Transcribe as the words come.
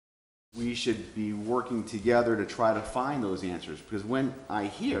We should be working together to try to find those answers, because when I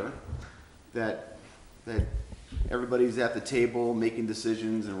hear that everybody's at the table making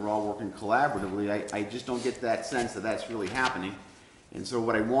decisions and we're all working collaboratively, I just don't get that sense that that's really happening. And so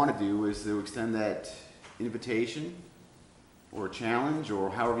what I want to do is to extend that invitation or challenge, or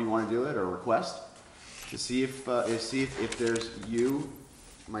however you want to do it, or request, to see if there's you,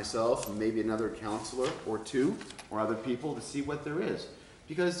 myself, and maybe another counselor or two or other people, to see what there is.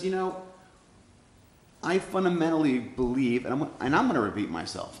 Because, you know, I fundamentally believe, and I'm going to repeat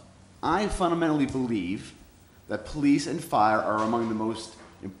myself, I fundamentally believe that police and fire are among the most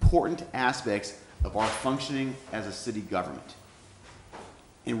important aspects of our functioning as a city government.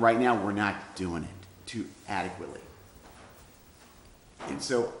 And right now, we're not doing it too adequately. And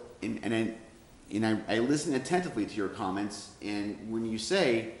so, I listen attentively to your comments, and when you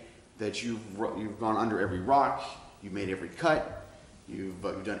say that you've gone under every rock, you've made every cut, you've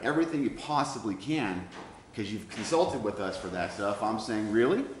done everything you possibly can, because you've consulted with us for that stuff, I'm saying,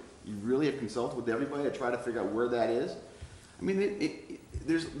 really? You really have consulted with everybody to try to figure out where that is? I mean,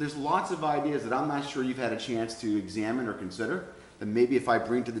 there's lots of ideas that I'm not sure you've had a chance to examine or consider, that maybe if I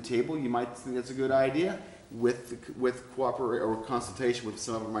bring to the table, you might think that's a good idea, with cooperation or consultation with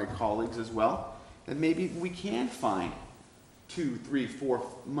some of my colleagues as well, that maybe we can find 2, 3, 4,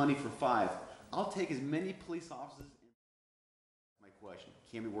 money for 5. I'll take as many police officers. My question,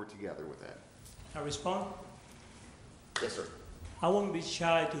 can we work together with that? I respond? Yes, sir. I won't be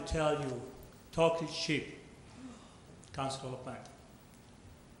shy to tell you, talk is cheap, Councilor Laplante.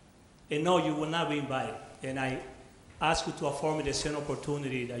 And no, you will not be invited. And I ask you to afford me the same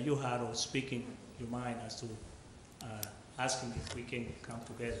opportunity that you had of speaking your mind as to asking if we can come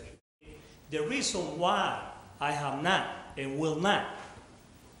together. The reason why I have not and will not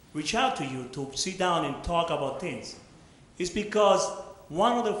reach out to you to sit down and talk about things is because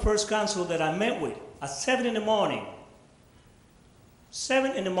one of the first councilors that I met with at 7 in the morning,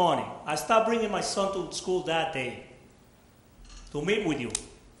 I stopped bringing my son to school that day to meet with you.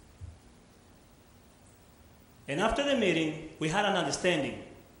 And after the meeting, we had an understanding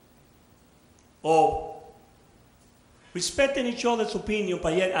of respecting each other's opinion,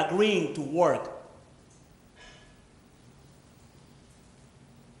 but yet agreeing to work.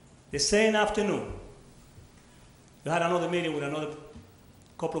 The same afternoon, we had another meeting with another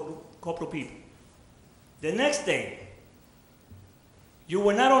couple of people. The next day, you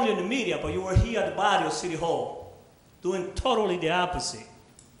were not only in the media, but you were here at the body of City Hall, doing totally the opposite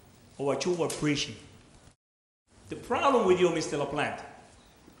of what you were preaching. The problem with you, Mr. Laplante,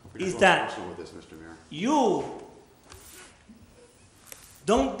 is that you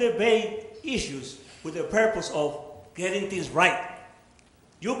don't debate issues with the purpose of getting things right.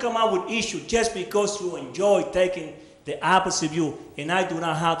 You come out with issues just because you enjoy taking the opposite view, and I do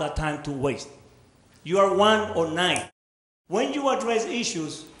not have that time to waste. You are 1 or 9. When you address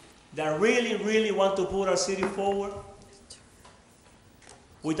issues that really want to put our city forward,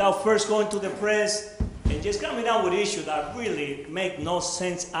 without first going to the press and just coming out with issues that really make no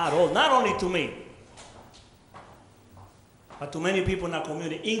sense at all, not only to me, but to many people in our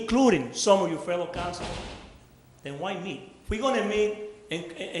community, including some of your fellow councilors, then why meet? If we're going to meet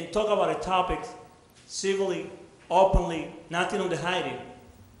and talk about a topic civilly, openly, nothing on the hiding,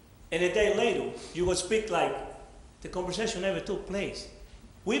 and a day later, you will speak like the conversation never took place.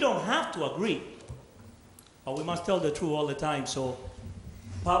 We don't have to agree, but we must tell the truth all the time. So,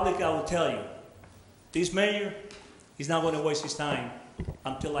 public, I will tell you, this mayor is not going to waste his time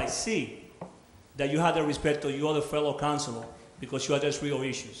until I see that you have the respect of your other fellow councilor, because you address real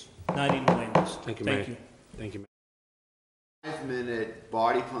issues, not innuendos. Thank you, Mayor. Mayor. Thank you, Mayor. 5-minute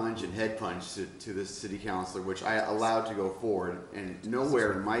body punch and head punch to the city councilor, which I allowed to go forward, and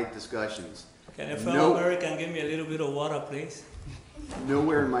nowhere in my discussions. Can a fellow American give me a little bit of water, please?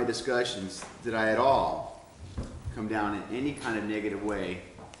 Nowhere in my discussions did I at all come down in any kind of negative way,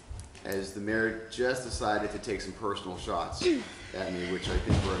 as the mayor just decided to take some personal shots at me, which I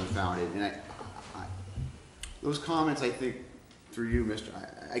think were unfounded. And those comments, I think, through you, Mr.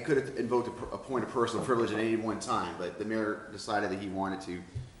 I could have invoked a point of personal privilege at any one time, but the mayor decided that he wanted to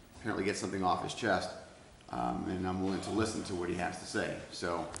apparently get something off his chest, and I'm willing to listen to what he has to say.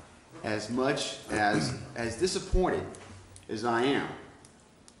 So, as much as disappointed as I am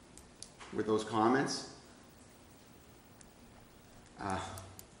with those comments, I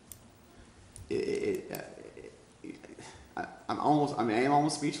am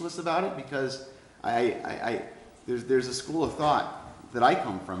almost speechless about it, because there's a school of thought that I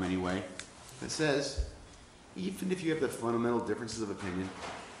come from anyway that says, even if you have the fundamental differences of opinion,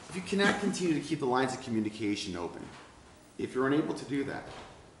 if you cannot continue to keep the lines of communication open, if you're unable to do that,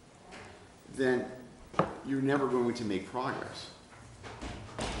 then you're never going to make progress.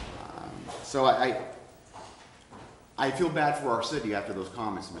 So I feel bad for our city after those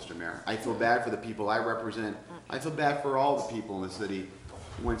comments, Mr. Mayor. I feel bad for the people I represent. I feel bad for all the people in the city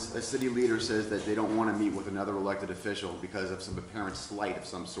when a city leader says that they don't want to meet with another elected official because of some apparent slight of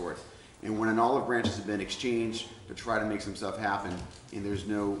some sort. And when an olive branch has been exchanged to try to make some stuff happen, and there's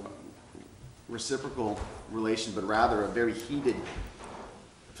no reciprocal relation, but rather a very heated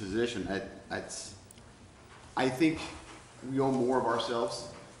position, I think we owe more of ourselves.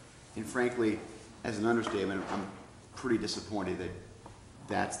 And frankly, as an understatement, I'm pretty disappointed that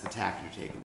that's the tack you're taking.